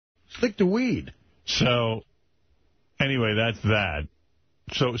Stick to weed. So, anyway, that's that.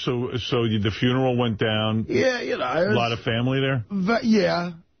 So the funeral went down. Yeah, you know. A lot of family there?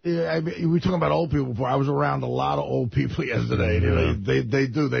 Yeah. I mean, we were talking about old people before. I was around a lot of old people yesterday. Yeah. They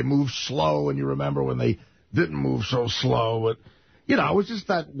do. They move slow, and you remember when they didn't move so slow. But, you know, it was just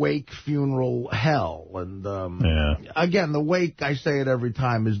that wake funeral hell. And, again, the wake, I say it every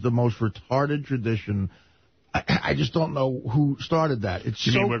time, is the most retarded tradition. I just don't know who started that. It's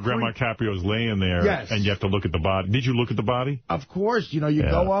you mean where Grandma Caprios laying there, and you have to look at the body? Did you look at the body? Of course. You know, you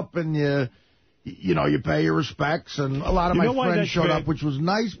go up and you pay your respects, and a lot of my friends showed up, which was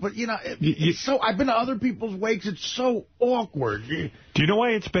nice. But, you know, it's so I've been to other people's wakes. It's so awkward. Do you know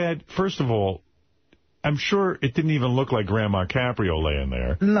why it's bad? First of all, I'm sure it didn't even look like Grandma Caprio laying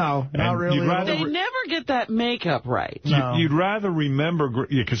there. No, not really. They never get that makeup right. No. You'd rather remember,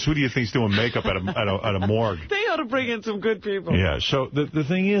 because who do you think's doing makeup at a morgue? They ought to bring in some good people. Yeah, so the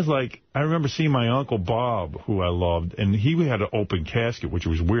thing is, like, I remember seeing my Uncle Bob, who I loved, and he had an open casket, which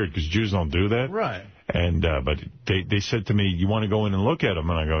was weird, because Jews don't do that. Right. And but they said to me, you want to go in and look at him?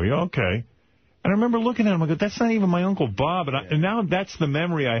 And I go, yeah, okay. And I remember looking at him, I go, that's not even my Uncle Bob. And now that's the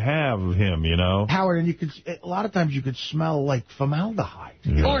memory I have of him, you know. Howard, and a lot of times you could smell, like, formaldehyde.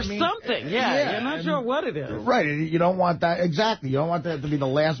 Yeah. Or something, You're not sure what it is. Right, you don't want that, exactly. You don't want that to be the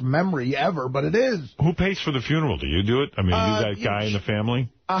last memory ever, but it is. Who pays for the funeral? Do you do it? I mean, you that guy in the family?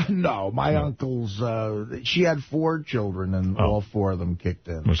 No, my uncle's, she had 4 children, and all 4 of them kicked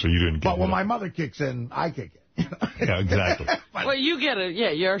in. So you didn't But when my mother kicks in, I kick in. Yeah, exactly. Well, you get it.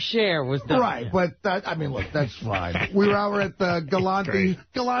 Yeah, your share was done. Right, but, I mean, look, that's fine. We were over at the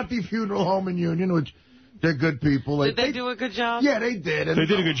Galante Funeral Home in Union, which they're good people. Did they do a good job? Yeah, they did. They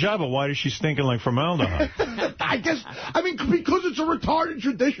did a good job, but why is she stinking like formaldehyde? I mean, because it's a retarded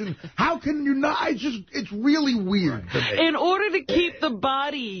tradition. How can you not? It's really weird to me. In order to keep the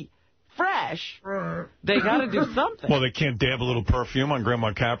body fresh, they got to do something. Well, they can't dab a little perfume on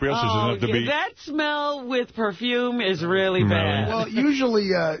Grandma Caprios? That smell with perfume is really bad. Well, usually,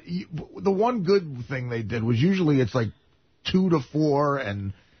 the one good thing they did was usually it's like 2 to 4,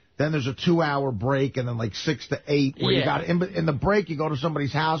 and then there's a 2-hour break, and then like 6 to 8, where you got in the break, you go to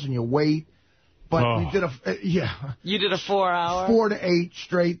somebody's house and you wait. But we did You did a 4-hour? 4 to 8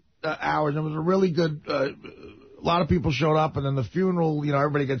 straight hours. It was a really good... a lot of people showed up, and then the funeral, you know,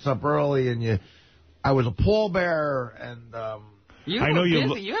 everybody gets up early, and I was a pallbearer, and you had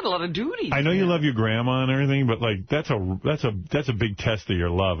a lot of duties. I know you love your grandma and everything, but like that's a big test of your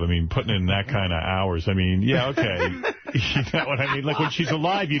love. I mean, putting in that kind of hours. I mean, yeah, okay. You know what I mean? Like when she's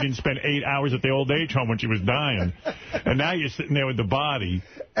alive, you didn't spend 8 hours at the old age home when she was dying, and now you're sitting there with the body,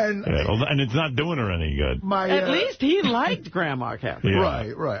 and it's not doing her any good. At least he liked Grandma Caprio.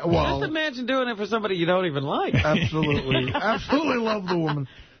 Yeah. Right. Well, just imagine doing it for somebody you don't even like. Absolutely love the woman.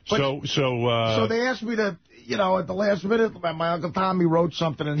 But, so they asked me to, you know, at the last minute, my Uncle Tommy wrote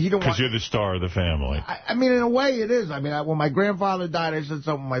something, and he didn't want... Because you're the star of the family. I mean, in a way, it is. I mean, when my grandfather died, I said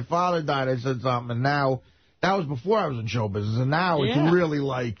something. When my father died, I said something. And now, that was before I was in show business. And now it's really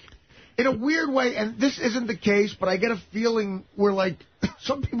like, in a weird way, and this isn't the case, but I get a feeling where, like,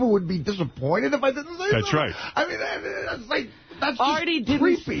 some people would be disappointed if I didn't say That's something. right. I mean, that's just Artie didn't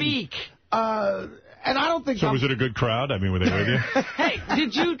creepy. speak. And I don't think... So was it a good crowd? I mean, were they with you? Hey,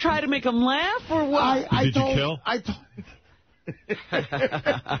 did you try to make them laugh or what? Did you kill?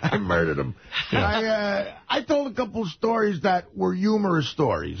 I murdered him. Yeah. I told a couple of stories that were humorous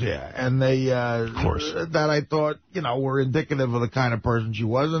stories, and they, of course, that I thought, you know, were indicative of the kind of person she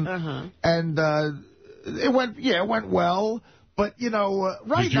was, and it went well. But you know, right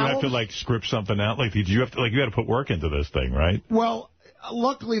now, did you have to like script something out? Like, did you have to you had to put work into this thing, right? Well.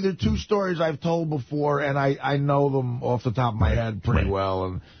 Luckily, there are 2 stories I've told before, and I know them off the top of my head pretty well.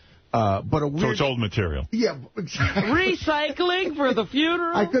 And but so it's old material. Yeah, exactly. Recycling for the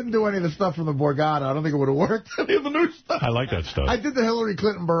funeral. I couldn't do any of the stuff from the Borgata. I don't think it would have worked. Any of the new stuff. I like that stuff. I did the Hillary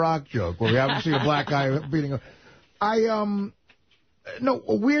Clinton Barack joke where we haven't seen a black guy beating a... No,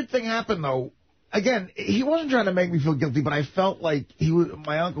 a weird thing happened though. Again, he wasn't trying to make me feel guilty, but I felt like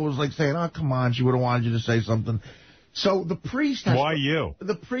my uncle was like saying, "Oh, come on, she would have wanted you to say something." So the priest... Why you?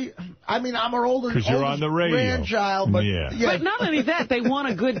 I mean, I'm her older... Because you're on the radio. Grandchild, but... Yeah. But not only that, they want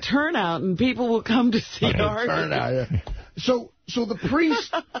a good turnout, and people will come to see our... turnout, So the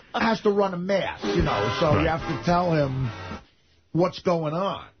priest has to run a mass, you know, so you have to tell him what's going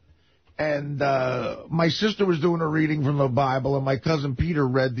on. And my sister was doing a reading from the Bible, and my cousin Peter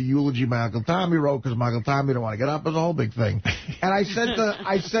read the eulogy my Uncle Tommy wrote, because my Uncle Tommy didn't want to get up. It was a whole big thing. And I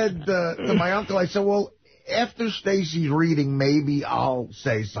said to my uncle, I said, well... After Stacy's reading, maybe I'll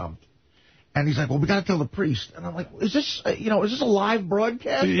say something. And he's like, well, we got to tell the priest. And I'm like, is this, is this a live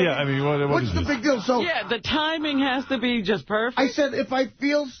broadcast? Yeah, I mean, what's the big deal? So yeah, the timing has to be just perfect. I said, if I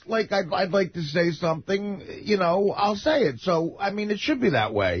feel like I'd like to say something, I'll say it. So, I mean, it should be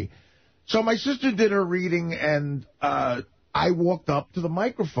that way. So my sister did her reading, and I walked up to the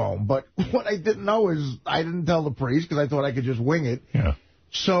microphone. But what I didn't know is I didn't tell the priest because I thought I could just wing it. Yeah.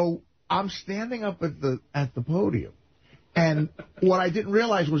 So I'm standing up at the podium. And what I didn't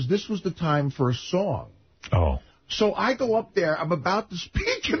realize was this was the time for a song. Oh. So I go up there, I'm about to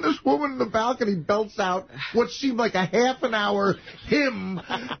speak, and this woman in the balcony belts out what seemed like a half-an-hour hymn,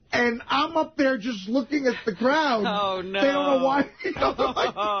 and I'm up there just looking at the crowd. Oh, no. They don't know why.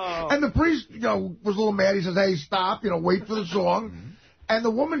 And the priest, was a little mad. He says, hey, stop, wait for the song. And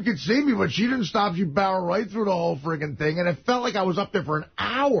the woman could see me, but she didn't stop. She barreled right through the whole friggin' thing. And it felt like I was up there for an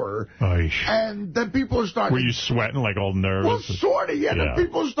hour. And then people are starting... Were you sweating, like, all nervous? Well, sort of, yeah. Then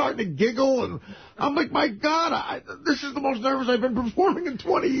people are starting to giggle. And I'm like, my God, this is the most nervous I've been performing in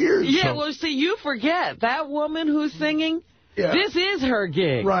 20 years. Yeah, well, see, you forget. That woman who's singing, this is her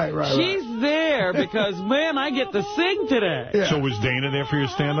gig. Right. She's there because, man, I get to sing today. Yeah. So was Dana there for your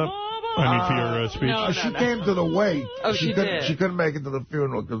stand-up? I mean, for your speech? No, she came to the wake. Oh, she did. She couldn't make it to the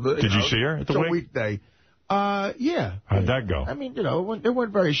funeral. Did you see her at the wake? It's a weekday. Yeah. How'd that go? I mean, it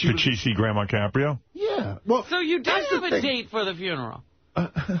went very... Did she see Grandma Caprio? Yeah. Well, so you did have a date for the funeral?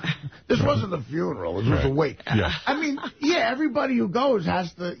 This wasn't the funeral. It was a wake. Yeah. I mean, everybody who goes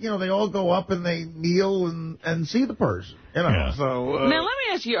has to, they all go up and they kneel and see the person. Yeah. So. Now, let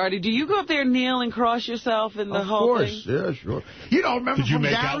me ask you, Artie, do you go up there and kneel and cross yourself in the whole thing? Of course, yeah, sure. Remember did you from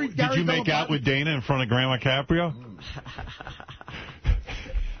make Did you make out with Dana in front of Grandma Caprio?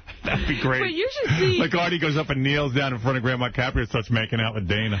 That'd be great. But you should see... Like Artie goes up and kneels down in front of Grandma Caprio and starts making out with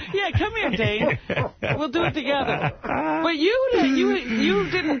Dana. Yeah, come here, Dane. We'll do it together. But you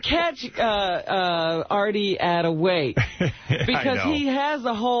didn't catch Artie at a wake because he has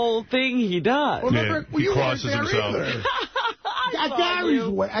a whole thing he does. Well, remember, he crosses himself. At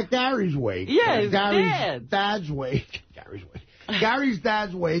Gary's wake. Yeah, Gary's dad's wake. Gary's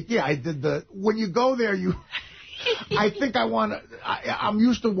dad's wake. Yeah, I did when you go there, I think I'm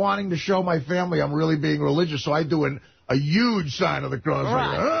used to wanting to show my family I'm really being religious, so I do a huge sign of the cross.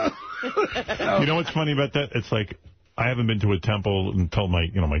 Right. You know what's funny about that? It's like, I haven't been to a temple until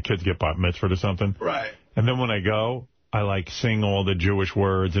my kids get bat mitzvah or something. Right. And then when I go, I sing all the Jewish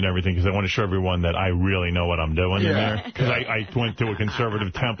words and everything because I want to show everyone that I really know what I'm doing in there. Because I went to a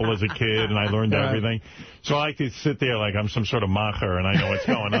conservative temple as a kid and I learned everything. So I could sit there like I'm some sort of macher and I know what's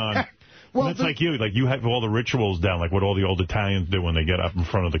going on. Well, it's like you have all the rituals down, like what all the old Italians do when they get up in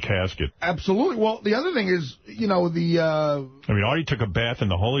front of the casket. Absolutely. Well, the other thing is, I mean, Artie took a bath in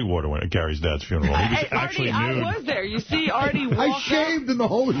the holy water at Gary's dad's funeral. He was actually nude. I was there. You see Artie walk I shaved in the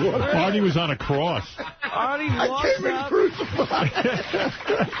holy water. Artie was on a cross. Artie walks I came in crucified.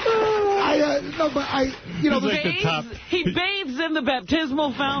 He bathes in the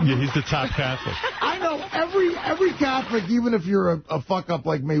baptismal fountain. Yeah, he's the top Catholic. I know every Catholic, even if you're a fuck-up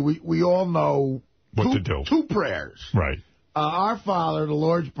like me, we all know what to do. Two prayers. Right. Our Father, the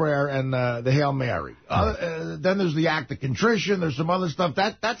Lord's Prayer, and the Hail Mary. Then there's the Act of Contrition. There's some other stuff.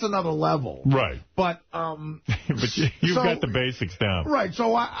 That's another level. Right. But but you've got the basics down. Right.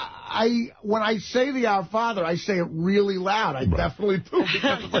 So when I say the Our Father, I say it really loud. I definitely do.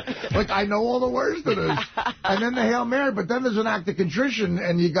 Because like I know all the words to this. And then the Hail Mary. But then there's an Act of Contrition,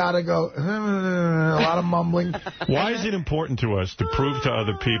 and you got to go, a lot of mumbling. Why is it important to us to prove to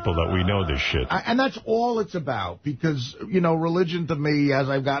other people that we know this shit? And that's all it's about. Because, religion to me, as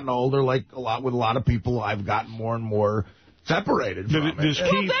I've gotten older, like a lot of people, I've gotten more and more separated from it. That's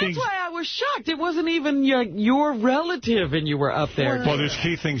why I was shocked. It wasn't even your relative and you were up there. Well, there's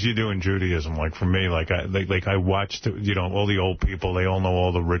key things you do in Judaism. Like for me, I watched, all the old people, they all know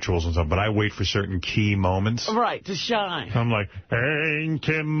all the rituals and stuff, but I wait for certain key moments. Right, to shine. I'm like, Ein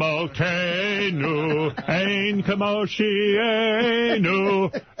Kimalkeinu, Ein Kamoshienu,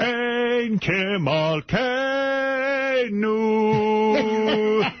 Ein Kimalkeinu.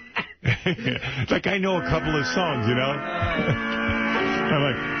 Like I know a couple of songs, I'm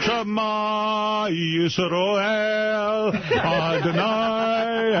like, Shema Yisrael,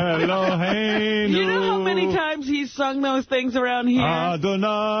 Adonai Eloheinu. You know how many times he's sung those things around here?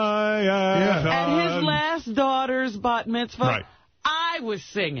 Adonai Echad. At his last daughter's bat mitzvah, right. I was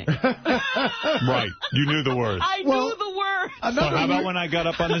singing. Right. You knew the words. I knew the words. So how about when I got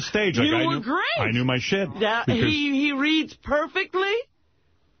up on the stage? You were great. I knew my shit. Yeah, he reads perfectly.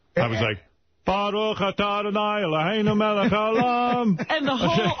 I was like, Baruch atah Adonai Eloheinu melech haolam. And the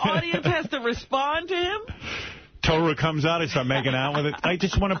whole audience has to respond to him? Torah comes out, I start making out with it. I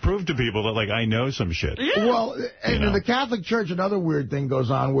just want to prove to people that, like, I know some shit. Yeah. Well, and in the Catholic Church, another weird thing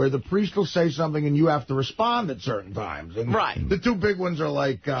goes on where the priest will say something and you have to respond at certain times. And right. The two big ones are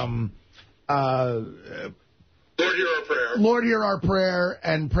like, Lord, hear our prayer. Lord, hear our prayer,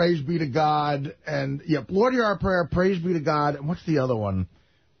 and praise be to God. And, Lord, hear our prayer, praise be to God. And what's the other one?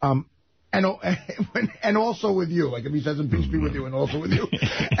 And also with you. Like, if he says, and peace be with you, and also with you.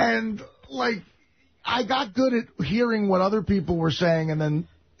 And, like, I got good at hearing what other people were saying, and then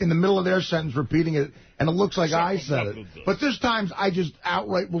in the middle of their sentence repeating it, and it looks like I said it. But this times I just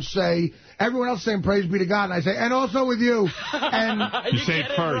outright will say, everyone else saying praise be to God, and I say, and also with you. And you say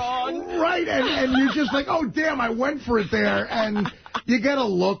it first. Right, and you're just like, oh, damn, I went for it there. And you get a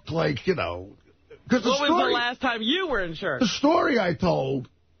look like, you know. What was the last time you were in church? The story I told.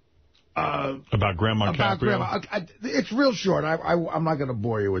 About Grandma Caprio? It's real short. I'm not going to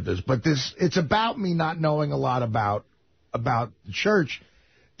bore you with this, but it's about me not knowing a lot about the church.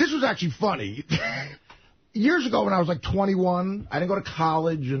 This was actually funny. Years ago when I was like 21, I didn't go to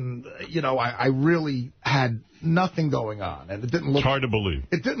college, and, you know, I really had nothing going on. And it didn't look... It's hard to believe.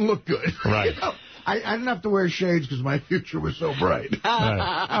 It didn't look good. Right. You know? I didn't have to wear shades because my future was so bright.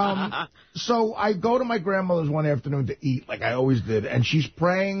 Right. So I go to my grandmother's one afternoon to eat, like I always did, and she's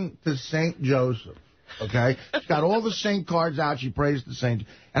praying to St. Joseph, okay? She's got all the saint cards out. She prays to St.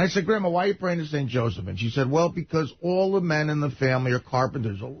 And I said, Grandma, why are you praying to St. Joseph? And she said, well, because all the men in the family are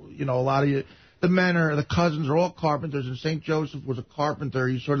carpenters. You know, a lot of you, the men are, the cousins are all carpenters, and St. Joseph was a carpenter.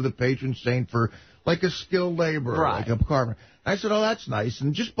 He's sort of the patron saint for, like, a skilled laborer, right. like a carpenter. I said, oh, that's nice.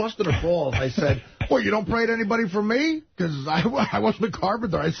 And just busted her balls. I said, well, you don't pray to anybody for me? Because I wasn't a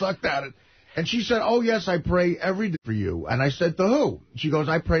carpenter. I sucked at it. And she said, oh, yes, I pray every day for you. And I said, to who? She goes,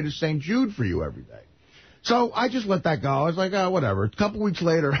 I pray to St. Jude for you every day. So I just let that go. I was like, oh, whatever. A couple weeks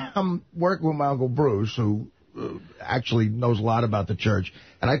later, I'm working with my Uncle Bruce, who actually knows a lot about the church.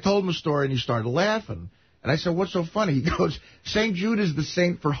 And I told him a story, and he started laughing. And I said, what's so funny? He goes, St. Jude is the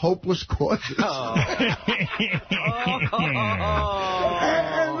saint for hopeless causes. Oh. Oh.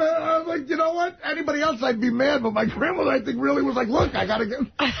 And I was like, you know what? Anybody else, I'd be mad. But my grandmother, I think, really was like, look, I gotta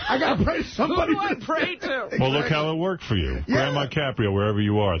pray to somebody. Who do I pray to? Well, look how it worked for you. Yeah. Grandma Caprio, wherever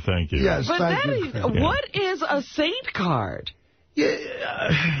you are, thank you. Yes, but thank you. What is a saint card?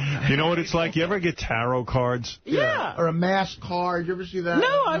 Yeah. You know what it's like? You ever get tarot cards? Yeah. Or a mass card. You ever see that?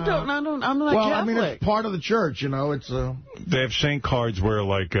 No, I don't. I'm not Well, Catholic. I mean, it's part of the church, you know. It's They have saint cards where,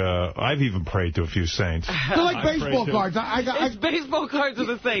 like, I've even prayed to a few saints. They're like baseball cards. It's baseball cards of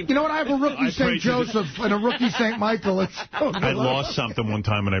the saints. You know what? I have a rookie St. Joseph and a rookie St. Michael. I lost something one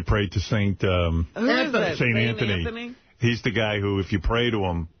time, and I prayed to Saint Anthony. He's the guy who, if you pray to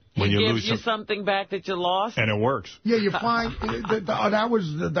him, when you lose something back that you lost? And it works. Yeah, you find... that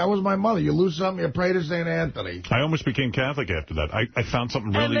was my mother. You lose something, you pray to St. Anthony. I almost became Catholic after that. I found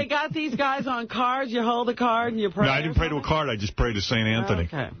something really... And they got these guys on cards. You hold a card and you pray. No, I didn't pray to a card. I just prayed to St. Anthony.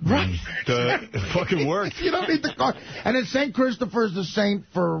 Okay. Right. It fucking worked. You don't need the card. And then St. Christopher's the saint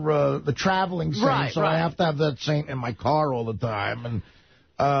for the traveling saint, right, so I have to have that saint in my car all the time. And...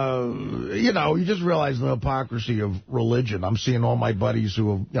 you know, you just realize the hypocrisy of religion. I'm seeing all my buddies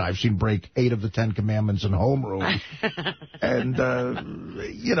who have, you know, I've seen break 8 of the 10 commandments in homeroom. And,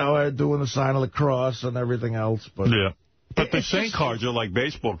 you know, doing the sign of the cross and everything else. But yeah. But the saint cards are like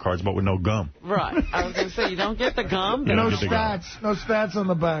baseball cards, but with no gum. Right. I was going to say, you don't get the gum? No stats. No stats on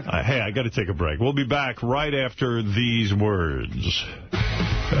the back. Hey, I got to take a break. We'll be back right after these words.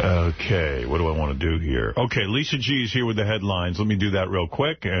 Okay, what do I want to do here? Okay, Lisa G is here with the headlines. Let me do that real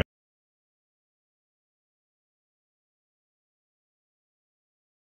quick.